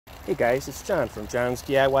Hey guys, it's John from John's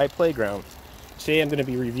DIY Playground. Today I'm going to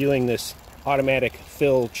be reviewing this automatic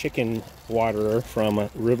fill chicken waterer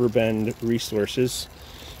from Riverbend Resources.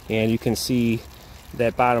 And you can see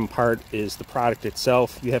that bottom part is the product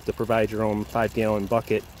itself. You have to provide your own 5-gallon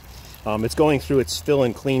bucket. It's going through its fill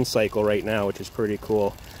and clean cycle right now, which is pretty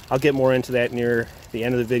cool. I'll get more into that near the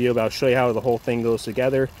end of the video, but I'll show you how the whole thing goes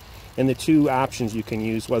together and the two options you can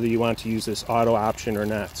use, whether you want to use this auto option or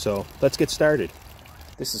not. So let's get started.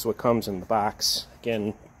 This is what comes in the box.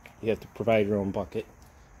 Again, you have to provide your own bucket,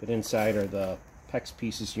 but inside are the PEX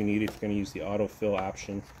pieces you need if you're going to use the auto fill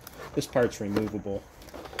option. This part's removable,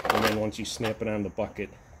 and then once you snap it on the bucket,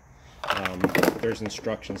 there's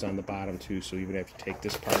instructions on the bottom too, so even if you take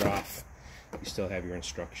this part off, you still have your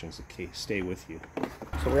instructions that stay with you.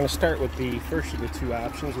 So we're going to start with the first of the two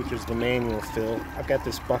options, which is the manual fill. I've got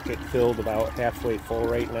this bucket filled about halfway full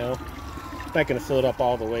right now. I'm not going to fill it up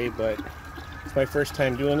all the way, but it's my first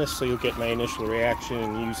time doing this, so you'll get my initial reaction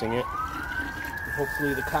in using it. And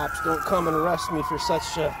hopefully the cops don't come and arrest me for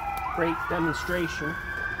such a great demonstration.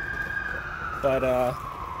 But I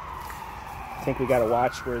think we got to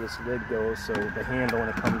watch where this lid goes, so the handle, when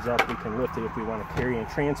it comes up, we can lift it if we want to carry and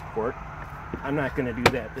transport. I'm not going to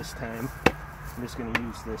do that this time. I'm just going to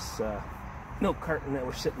use this milk carton that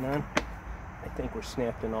we're sitting on. I think we're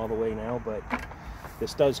snapped in all the way now, but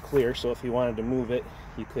this does clear, so if you wanted to move it,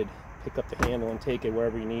 you could pick up the handle and take it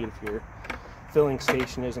wherever you need if your filling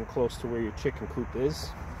station isn't close to where your chicken coop is.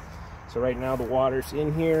 So right now the water's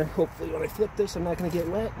in here. Hopefully when I flip this I'm not going to get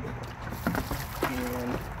wet.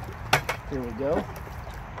 And here we go.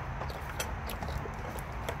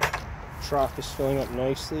 Trough is filling up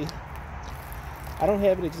nicely. I don't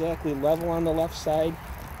have it exactly level on the left side,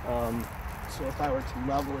 so if I were to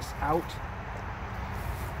level this out,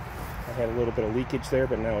 I had a little bit of leakage there,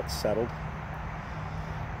 but now it's settled.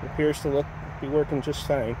 It appears to be working just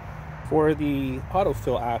fine. For the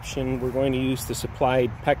autofill option, we're going to use the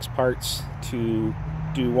supplied PEX parts to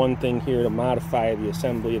do one thing here to modify the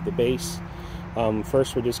assembly of the base.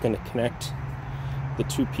 First, we're just going to connect the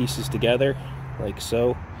two pieces together, like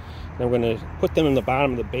so. Then we're going to put them in the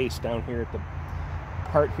bottom of the base down here at the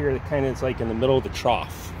part here that kind of is like in the middle of the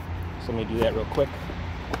trough. So let me do that real quick.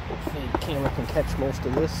 Hopefully the camera can catch most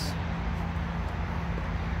of this.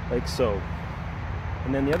 Like so.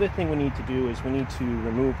 And then the other thing we need to do is we need to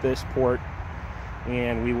remove this port,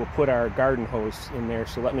 and we will put our garden hose in there.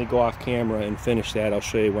 So let me go off camera and finish that. I'll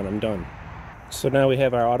show you when I'm done. So now we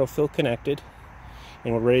have our autofill connected,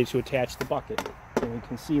 and we're ready to attach the bucket. And you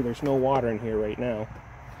can see there's no water in here right now,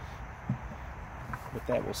 but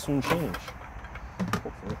that will soon change.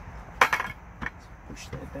 Hopefully. Let's push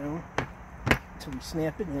that down until we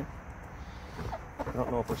snap it in. I don't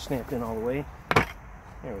know if we're snapped in all the way.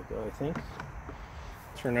 There we go, I think.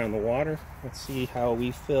 Turn on the water. Let's see how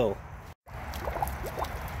we fill. So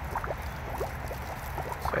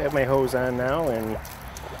I have my hose on now, and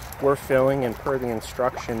we're filling, and per the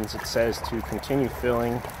instructions it says to continue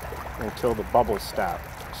filling until the bubbles stop.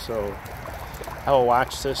 So I will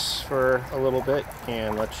watch this for a little bit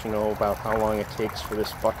and let you know about how long it takes for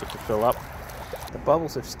this bucket to fill up. The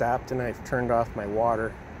bubbles have stopped and I've turned off my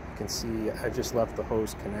water. You can see I just left the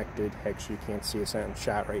hose connected. Actually, you can't see us on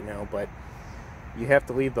shot right now, but you have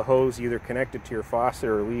to leave the hose either connected to your faucet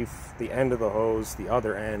or leave the end of the hose, the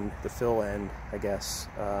other end, the fill end, I guess,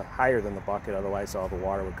 higher than the bucket. Otherwise all the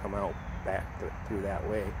water would come out back through that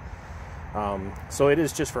way. So it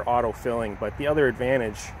is just for auto filling, but the other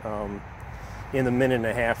advantage in the minute and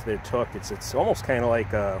a half that it took, it's almost kind of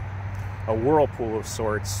like a whirlpool of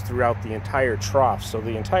sorts throughout the entire trough. So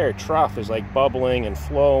the entire trough is like bubbling and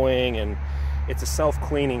flowing, and it's a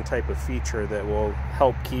self-cleaning type of feature that will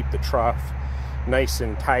help keep the trough nice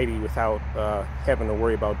and tidy without having to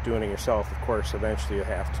worry about doing it yourself. Of course, eventually you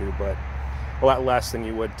have to, but a lot less than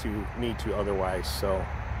you would need to otherwise. So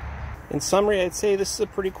in summary, I'd say this is a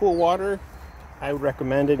pretty cool water. I would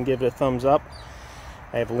recommend it and give it a thumbs up.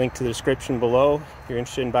 I have a link to the description below if you're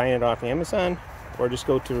interested in buying it off Amazon, or just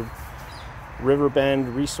go to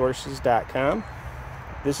riverbendresources.com.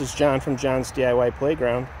 This is John from John's DIY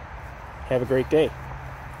Playground. Have a great day.